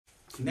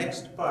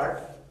Next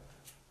part,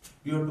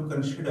 we have to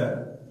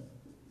consider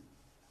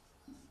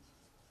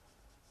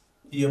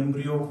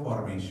embryo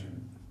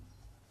formation.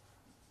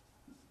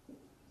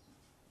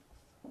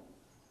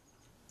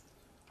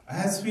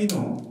 As we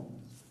know,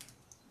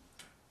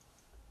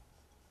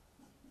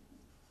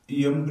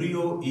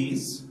 embryo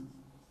is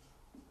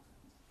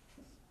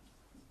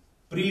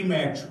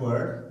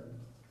premature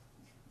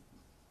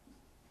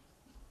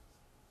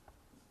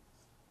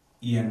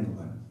young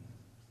one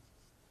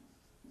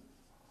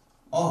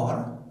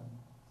or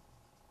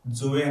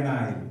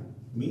juvenile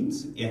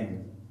means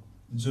young.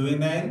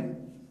 Juvenile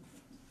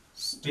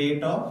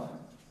state of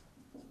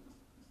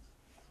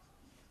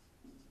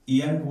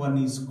young one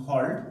is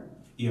called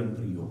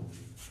embryo.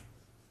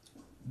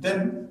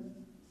 Then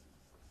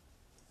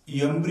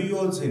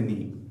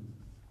embryogeny,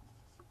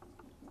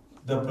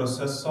 the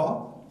process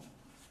of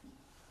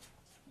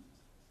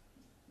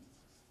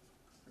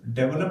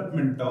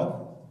development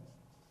of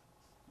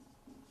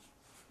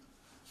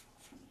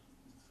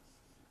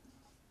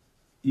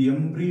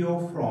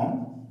embryo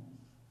from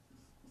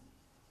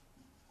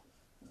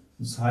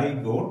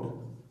zygote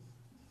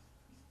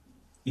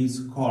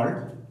is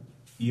called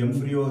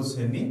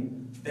embryogeny.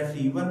 That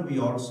even we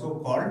also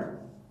called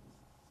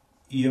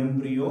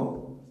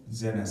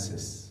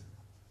embryogenesis.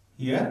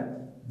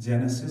 Here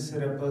genesis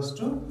refers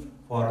to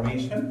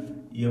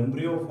formation,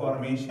 embryo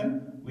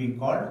formation we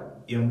called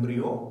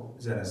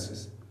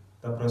embryogenesis.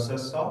 The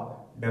process of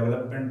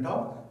development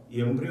of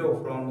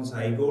embryo from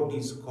zygote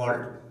is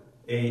called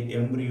a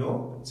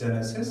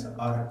embryogenesis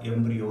or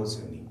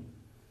embryogeny.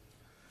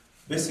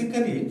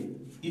 Basically,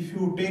 if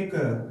you take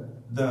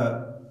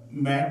the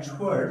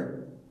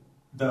matured,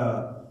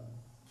 the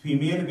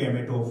female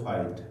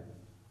gametophyte,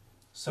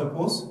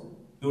 suppose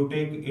you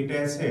take it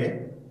as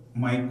a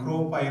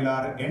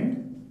micropylar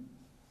end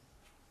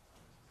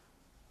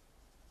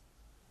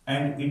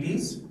and it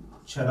is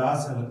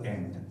chalazal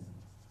end.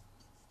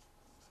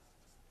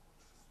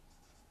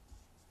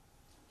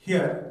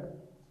 Here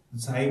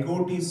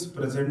zygote is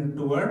present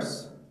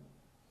towards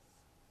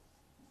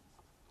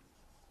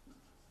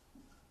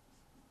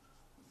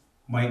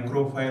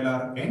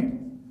micropylar end,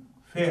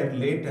 where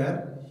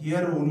later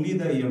here only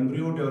the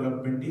embryo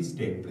development is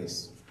take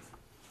place.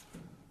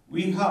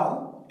 We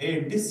have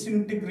a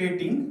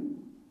disintegrating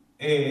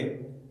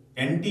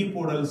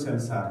antipodal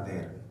cells are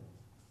there.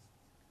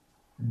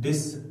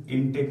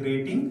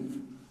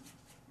 Disintegrating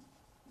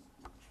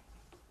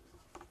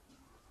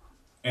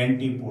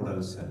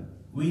antipodal cell.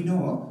 We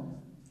know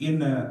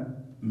in a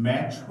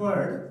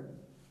matured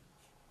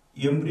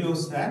embryo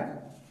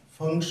sac,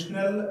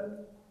 functional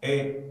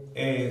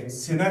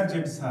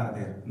synergids are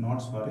there.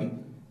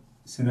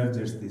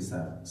 Synergids, these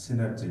are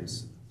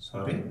synergids.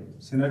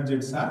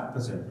 Synergids are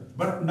present.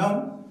 But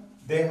now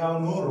they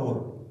have no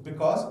role,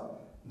 because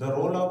the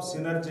role of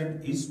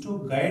synergid is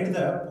to guide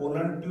the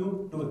pollen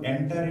tube to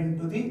enter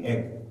into the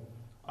egg.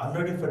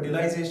 Already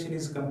fertilization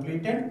is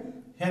completed,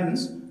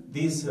 hence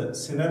these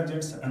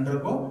synergids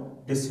undergo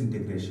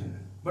disintegration.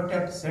 But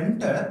at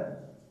center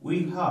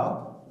we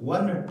have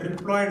one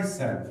triploid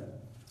cell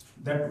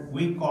that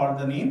we call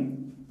the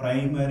name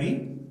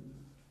primary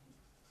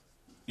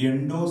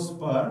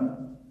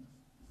endosperm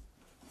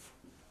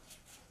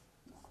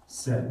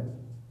cell.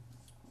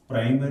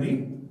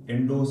 Primary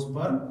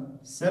endosperm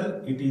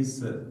cell, it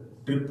is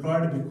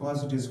triploid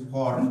because it is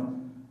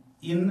formed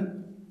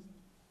in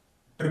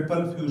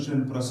triple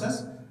fusion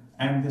process,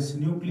 and this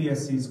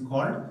nucleus is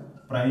called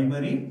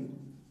primary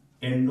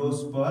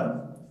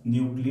endosperm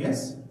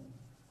nucleus,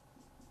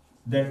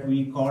 that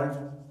we called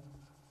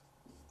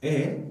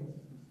a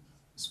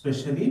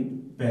specially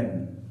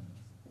PEN,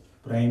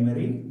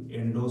 primary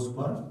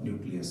endosperm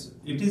nucleus.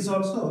 It is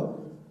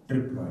also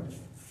triploid.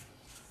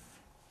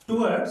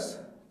 Towards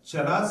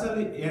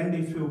chalazal end,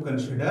 if you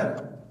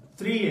consider,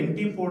 three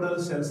antipodal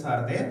cells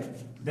are there.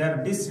 They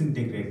are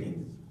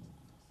disintegrating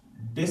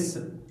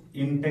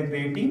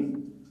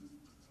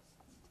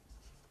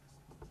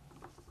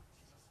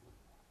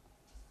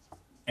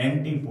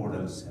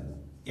antipodal cell.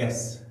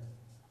 Yes.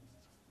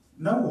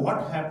 Now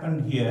what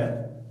happened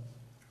here?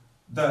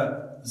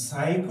 The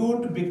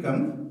zygote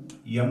become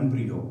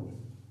embryo.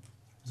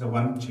 It's a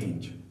one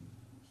change.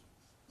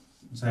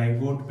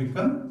 Zygote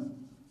become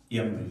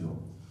embryo.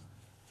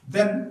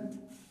 Then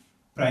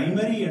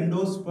primary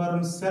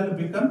endosperm cell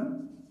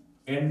become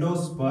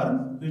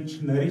endosperm,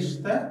 which nourish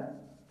the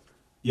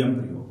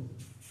embryo.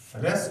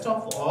 Rest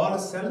of all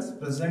cells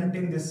present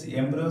in this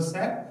embryo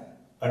sac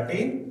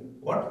attain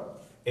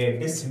what? A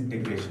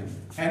disintegration.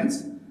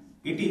 Hence,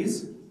 it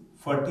is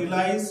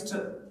fertilized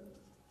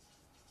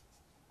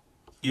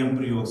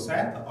embryo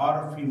sac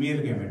or female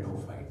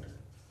gametophyte.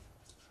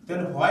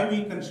 Then why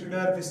we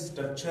consider this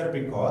structure?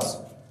 Because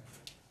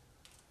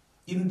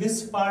in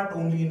this part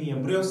only, in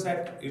embryo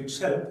sac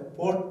itself,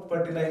 post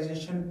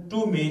fertilization,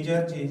 two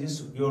major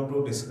changes we have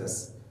to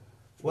discuss.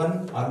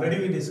 One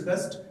already we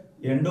discussed,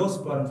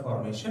 endosperm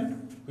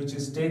formation, which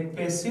is take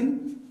place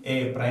in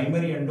a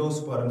primary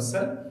endosperm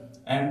cell,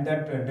 and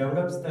that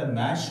develops the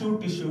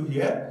massive tissue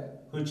here,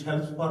 which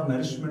helps for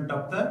nourishment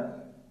of the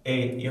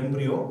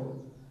embryo.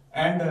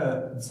 and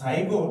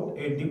zygote,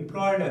 a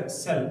diploid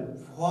cell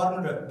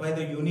formed by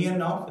the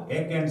union of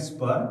egg and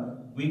sperm,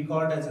 we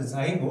called as a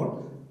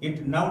zygote.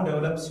 It now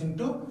develops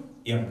into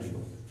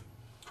embryo.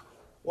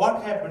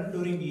 What happened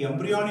during the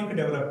embryonic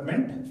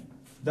development?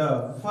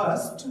 The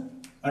first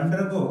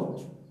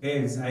undergo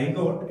a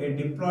zygote, a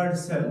diploid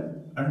cell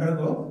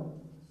undergo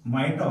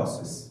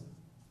mitosis.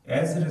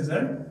 As a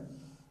result,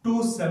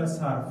 two cells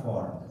are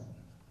formed.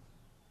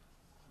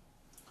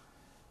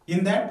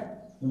 In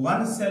that,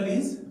 one cell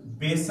is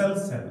basal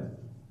cell,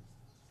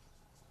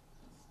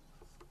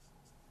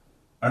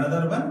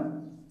 another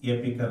one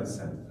apical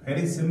cell.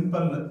 Very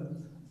simple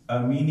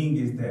meaning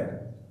is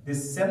there.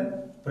 This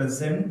cell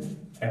present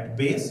at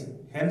base,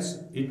 hence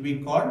it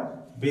we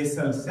call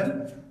basal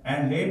cell,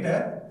 and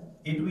later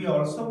it we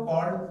also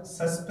called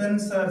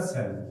suspensor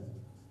cell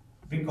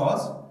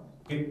because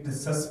it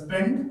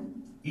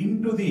suspend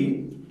into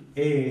the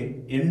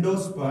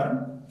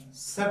endosperm,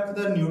 suck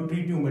the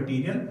nutritive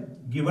material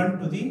given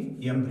to the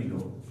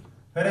embryo,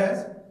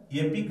 whereas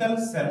apical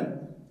cell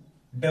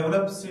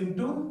develops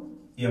into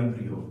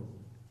embryo.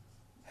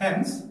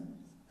 Hence,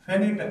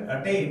 when it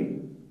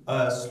attain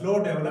a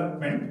slow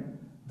development,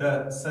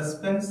 the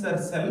suspensor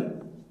cell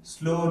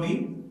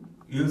slowly,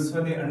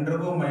 usually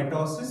undergo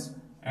mitosis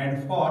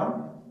and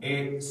form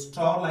a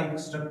straw-like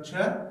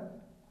structure,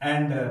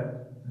 and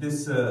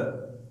this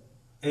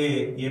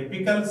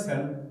apical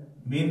cell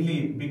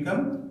mainly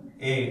become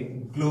a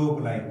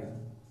globe-like,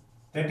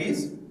 that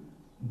is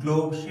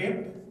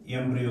globe-shaped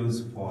embryo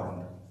is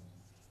formed.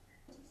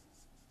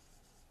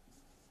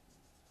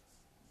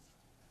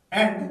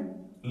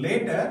 And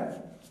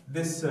later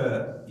this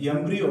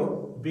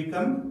embryo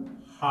become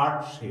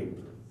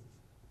heart-shaped.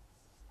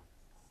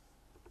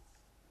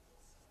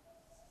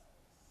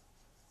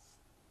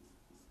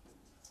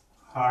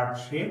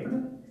 Heart-shaped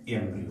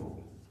embryo.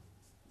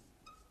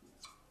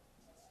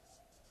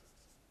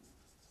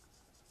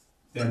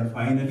 Then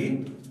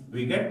finally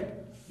we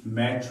get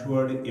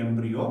matured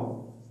embryo.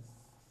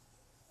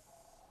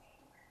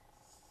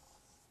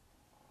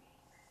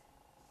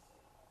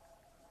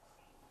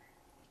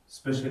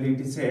 Especially it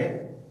is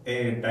a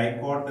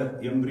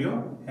dicot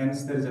embryo,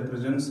 hence there is a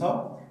presence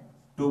of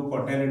two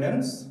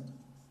cotyledons.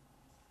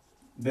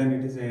 Then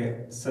it is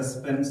a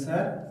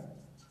suspensor.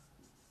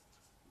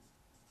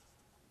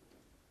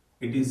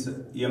 It is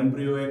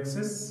embryo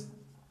axis.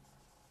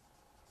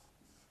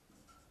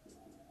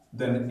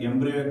 Then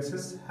embryo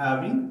axis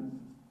having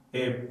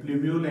a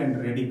plumule and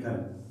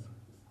radicle.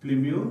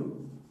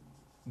 Plumule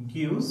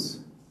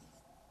gives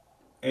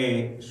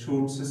a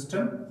shoot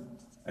system,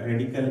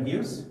 radicle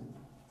gives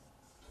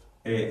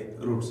a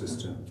root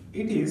system.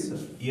 It is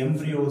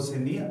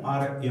embryogeny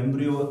or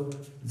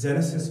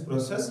embryogenesis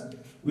process.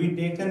 We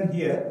taken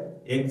here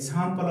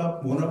example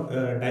of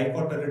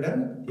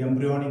dicotyledon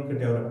embryonic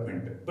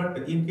development.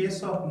 But in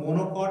case of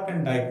monocot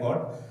and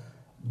dicot,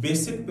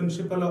 basic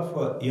principle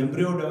of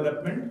embryo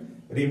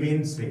development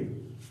remains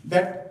same.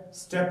 That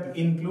step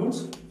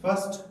includes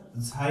first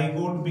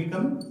zygote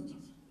become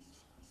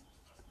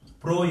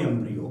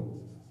proembryo,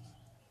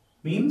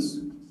 means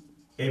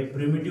a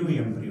primitive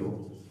embryo.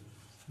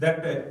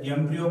 That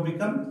embryo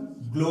become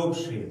globe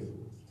shape,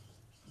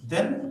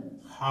 then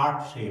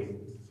heart shape,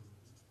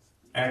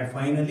 and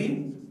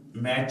finally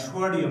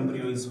matured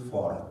embryo is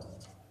formed.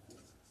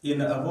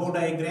 In above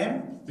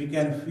diagram, we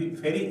can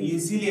very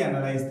easily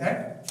analyze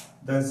that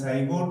the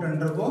zygote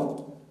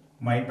undergo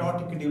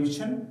mitotic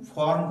division,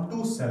 form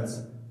two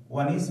cells.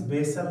 One is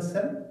basal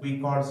cell, we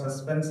call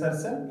suspensor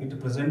cell. It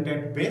present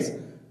at base.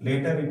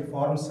 Later it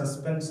forms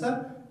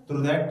suspensor.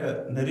 Through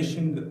that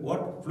nourishing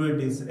what fluid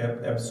is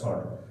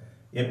absorbed.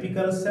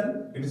 Apical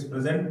cell, it is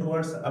present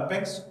towards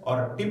apex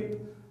or tip,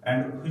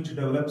 and which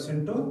develops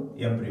into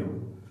embryo.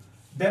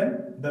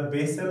 Then the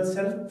basal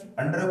cell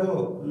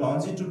undergo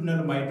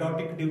longitudinal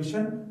mitotic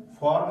division,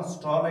 form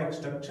straw-like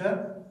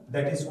structure,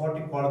 that is what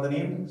we call the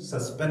name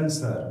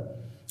suspensor.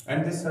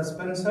 And this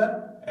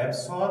suspensor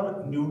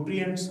absorb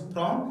nutrients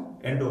from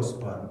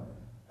endosperm.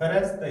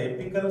 Whereas the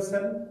apical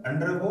cell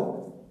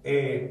undergo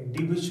a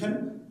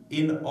division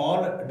in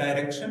all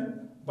direction.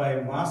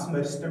 By mass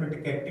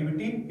meristematic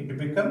activity, it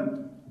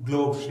become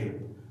globe shape.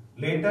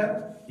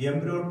 Later,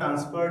 embryo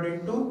transferred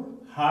into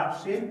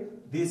heart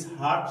shape. This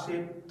heart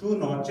shape, two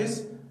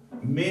notches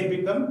may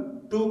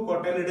become two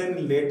cotyledon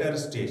in later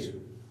stage.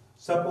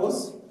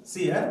 Suppose,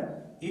 see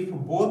here, if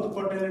both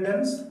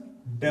cotyledons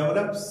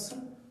develops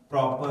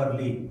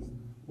properly,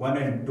 1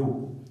 and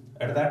 2,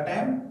 at that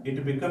time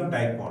it become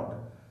dicot.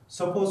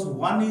 Suppose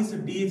one is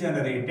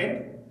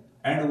degenerated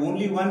and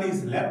only one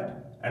is left,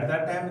 at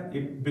that time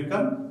it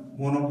become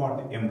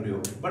monocot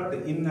embryo. But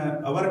in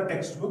our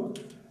textbook,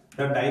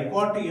 the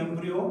dicot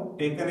embryo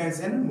taken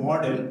as a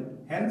model,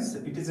 hence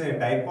it is a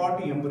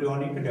dicot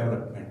embryonic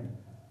development.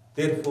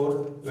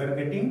 Therefore, we are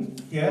getting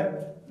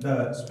here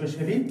the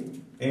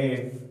especially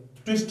a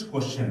twist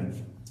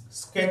question.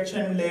 Sketch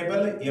and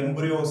label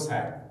embryo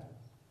sac.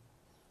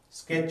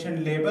 Sketch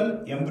and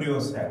label embryo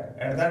sac.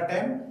 At that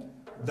time,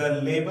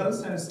 the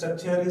labels and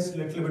structure is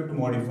little bit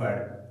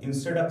modified.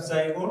 Instead of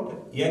zygote,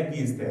 egg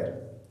is there.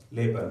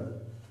 Label.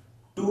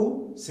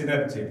 two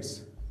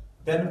synergids.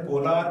 Then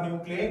polar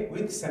nuclei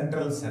with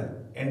central cell,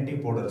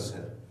 antipodal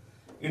cell.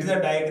 It is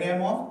a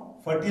diagram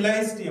of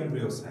fertilized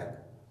embryo sac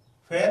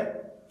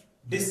where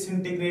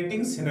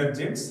disintegrating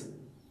synergids,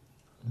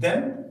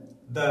 then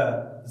the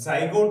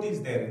zygote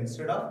is there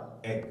instead of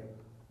egg.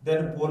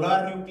 Then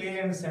polar nuclei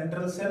and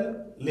central cell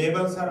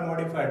labels are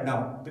modified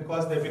now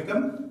because they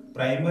become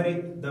primary.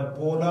 The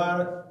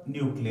polar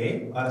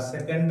nuclei or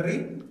secondary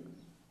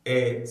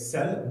a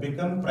cell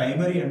become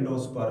primary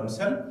endosperm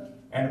cell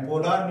and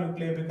polar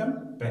nuclei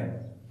become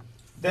pen.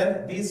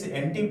 Then these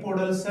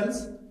antipodal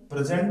cells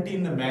present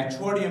in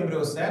matured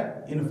embryo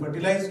sac, in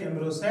fertilized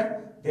embryo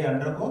sac, they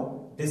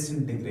undergo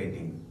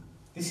disintegrating.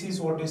 This is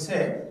what you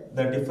say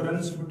the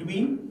difference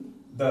between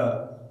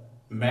the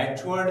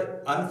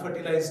matured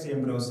unfertilized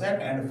embryo sac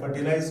and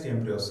fertilized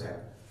embryo sac.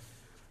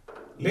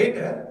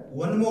 Later,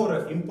 one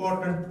more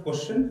important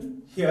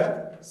question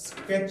here,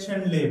 sketch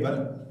and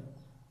label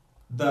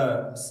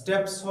the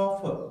steps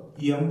of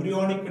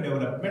embryonic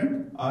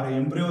development or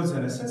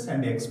embryogenesis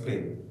and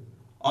explain,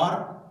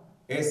 or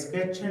a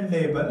sketch and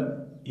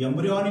label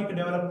embryonic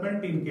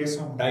development in case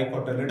of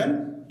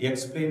dicotyledon,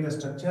 explain the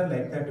structure.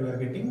 Like that you are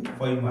getting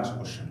 5 marks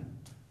question.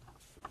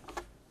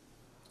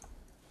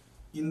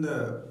 In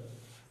the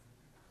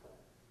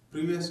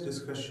previous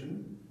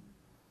discussion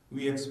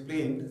we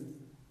explained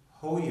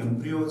how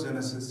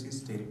embryogenesis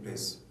is take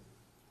place.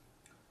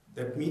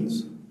 That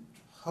means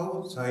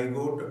how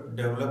zygote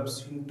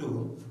develops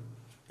into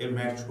a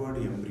matured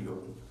embryo.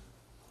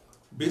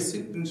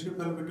 Basic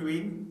principle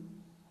between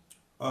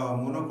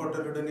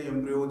monocotyledon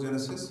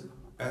embryogenesis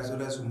as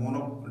well as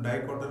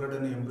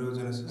dicotyledon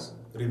embryogenesis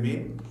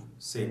remain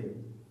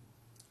same.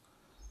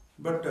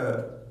 But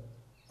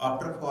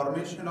after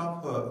formation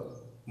of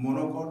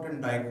monocot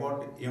and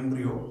dicot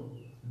embryo,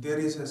 there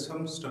is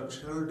some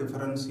structural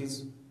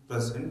differences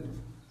present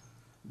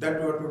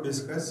that we have to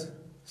discuss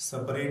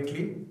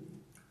separately.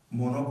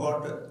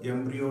 Monocot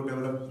embryo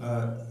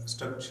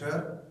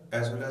structure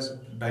as well as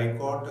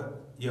dicot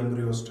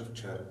embryo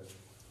structure.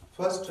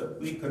 First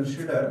we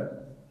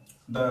consider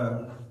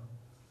the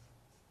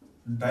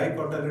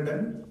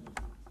dicotyledon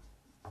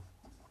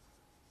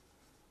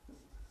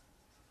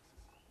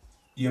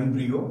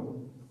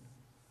embryo.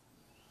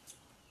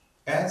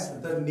 As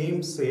the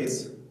name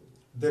says,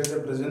 there is a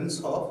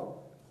presence of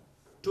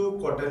two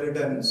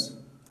cotyledons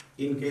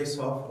in case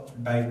of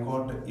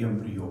dicot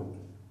embryo.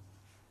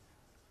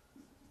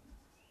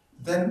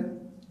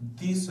 Then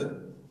these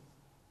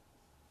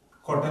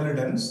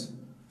cotyledons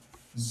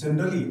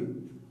generally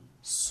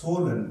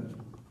swollen,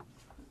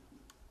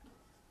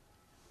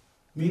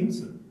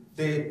 means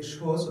they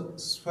shows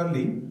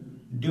swelling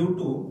due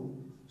to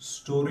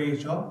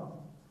storage of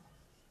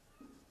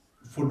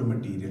food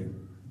material.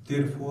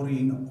 Therefore,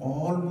 in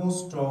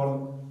almost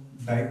all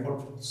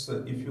dicots,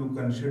 if you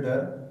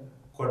consider,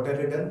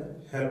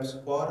 cotyledon helps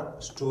for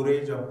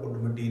storage of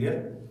food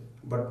material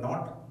but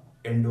not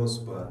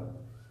endosperm.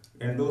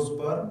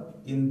 Endosperm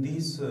in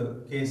these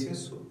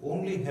cases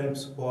only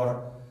helps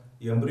for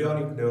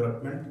embryonic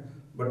development,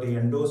 but the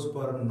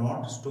endosperm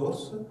not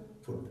stores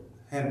food.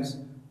 Hence,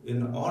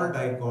 in all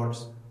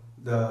dicots,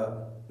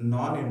 the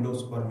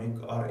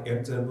non-endospermic or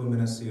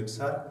exerbuminous seeds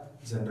are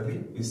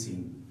generally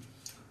seen.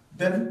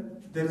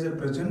 Then there is a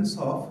presence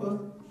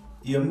of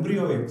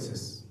embryo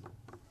axis.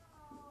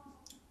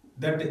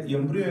 That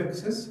embryo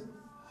axis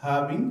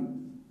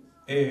having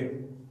a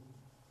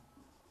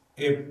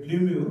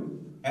plumule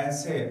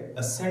as a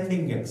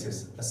ascending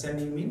axis.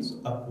 Ascending means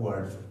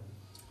upward.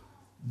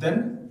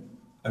 Then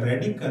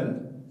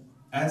radical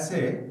as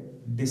a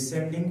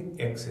descending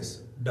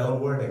axis,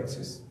 downward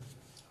axis.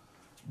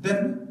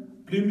 Then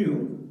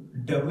plumule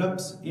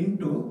develops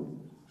into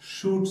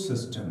shoot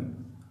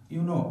system.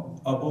 You know,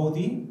 above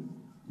the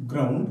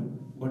ground,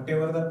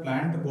 whatever the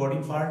plant body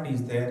part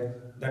is there,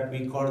 that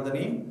we call the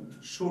name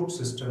shoot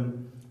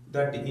system.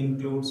 That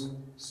includes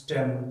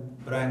stem,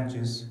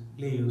 branches,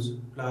 leaves,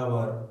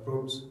 flower,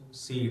 fruits,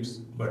 seeds,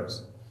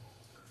 buds.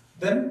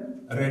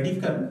 Then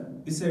radical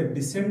is a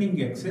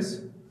descending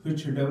axis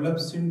which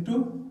develops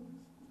into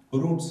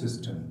root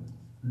system,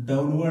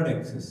 downward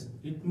axis.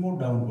 It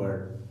moves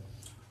downward.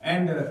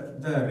 And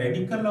the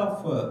radical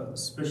of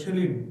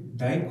especially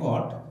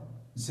dicot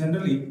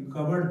generally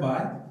covered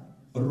by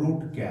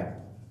root cap.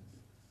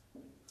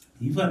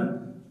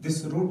 Even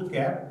this root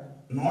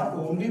cap not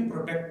only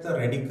protect the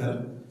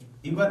radical,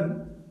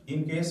 even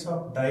in case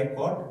of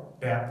dicot,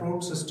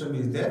 taproot system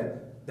is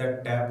there.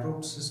 That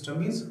taproot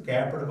system is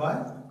capped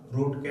by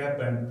root cap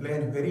and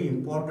play a very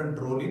important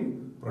role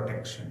in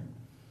protection.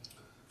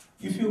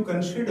 If you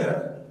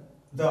consider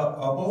the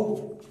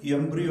above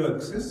embryo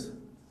axis,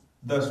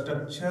 the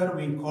structure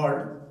we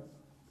called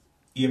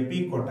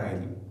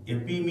epicotyle.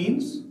 Epi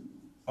means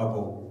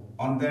above.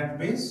 On that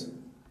base,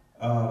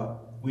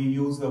 we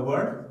use the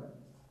word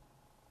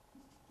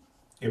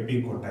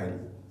epicotyle.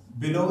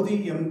 Below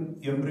the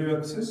embryo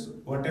axis,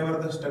 whatever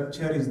the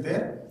structure is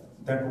there,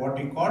 that what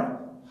we call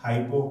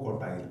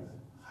hypocotyle.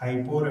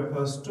 Hypo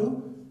refers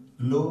to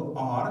low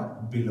or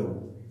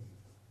below.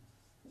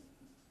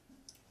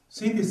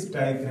 See this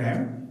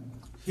diagram.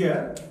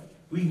 Here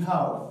we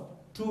have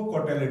two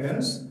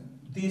cotyledons.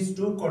 These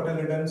two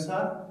cotyledons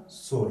are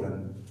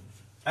swollen,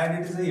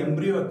 and it is the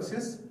embryo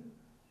axis.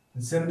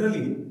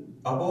 Generally,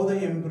 above the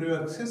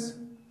embryo axis,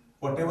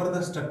 whatever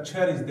the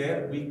structure is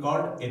there, we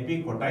call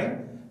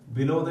epicotyle.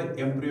 Below the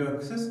embryo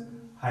axis,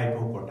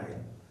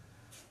 hypocotyle.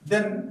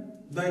 Then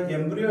the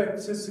embryo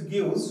axis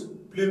gives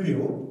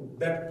plumule.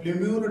 That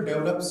plumule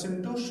develops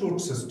into shoot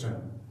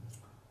system.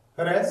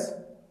 Whereas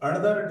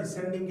another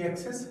descending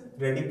axis,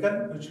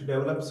 radical, which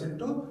develops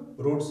into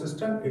root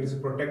system, it is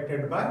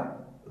protected by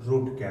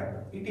root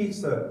cap. It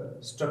is the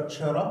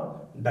structure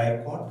of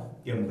dicot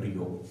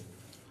embryo.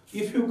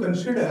 If you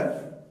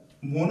consider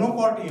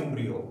monocot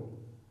embryo,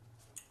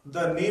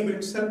 the name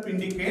itself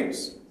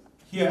indicates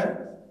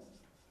here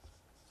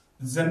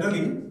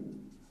generally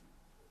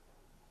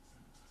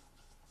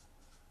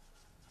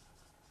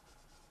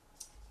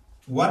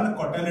one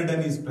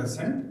cotyledon is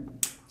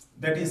present,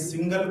 that is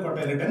single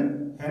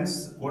cotyledon,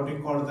 hence what we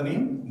call the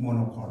name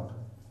monocot,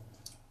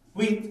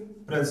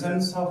 with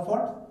presence of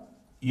what?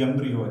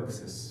 Embryo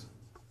axis.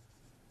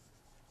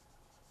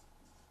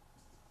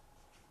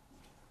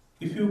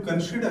 If you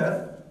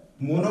consider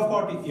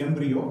monocot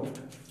embryo,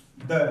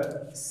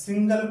 the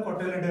single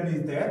cotyledon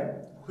is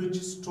there which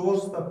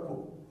stores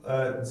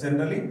the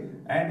generally,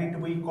 and it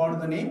we call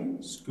the name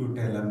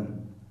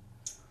scutellum.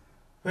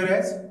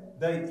 Whereas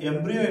the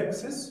embryo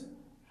axis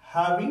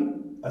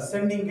having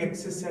ascending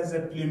axis as a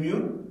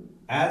plumule,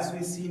 as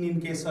we seen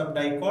in case of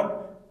dicot,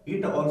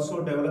 it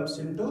also develops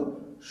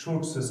into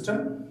shoot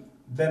system.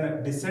 Then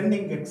a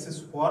descending axis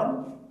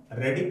form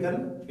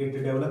radical, it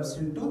develops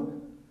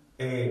into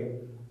a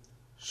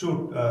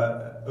shoot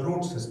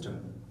root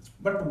system.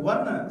 But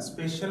one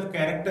special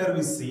character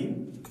we see,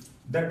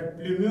 that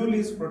plumule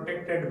is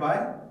protected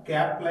by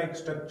cap-like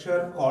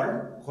structure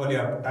called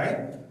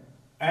coleoptile,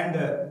 and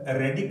a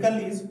radical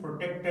is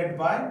protected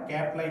by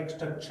cap-like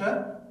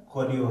structure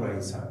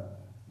coleorhiza.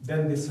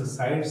 Then this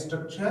side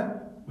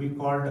structure we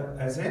called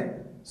as a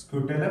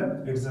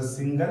scutellum. It is a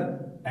single,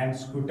 and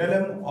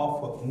scutellum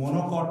of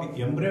monocot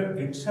embryo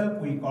itself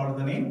we call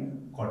the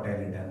name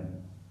cotyledon.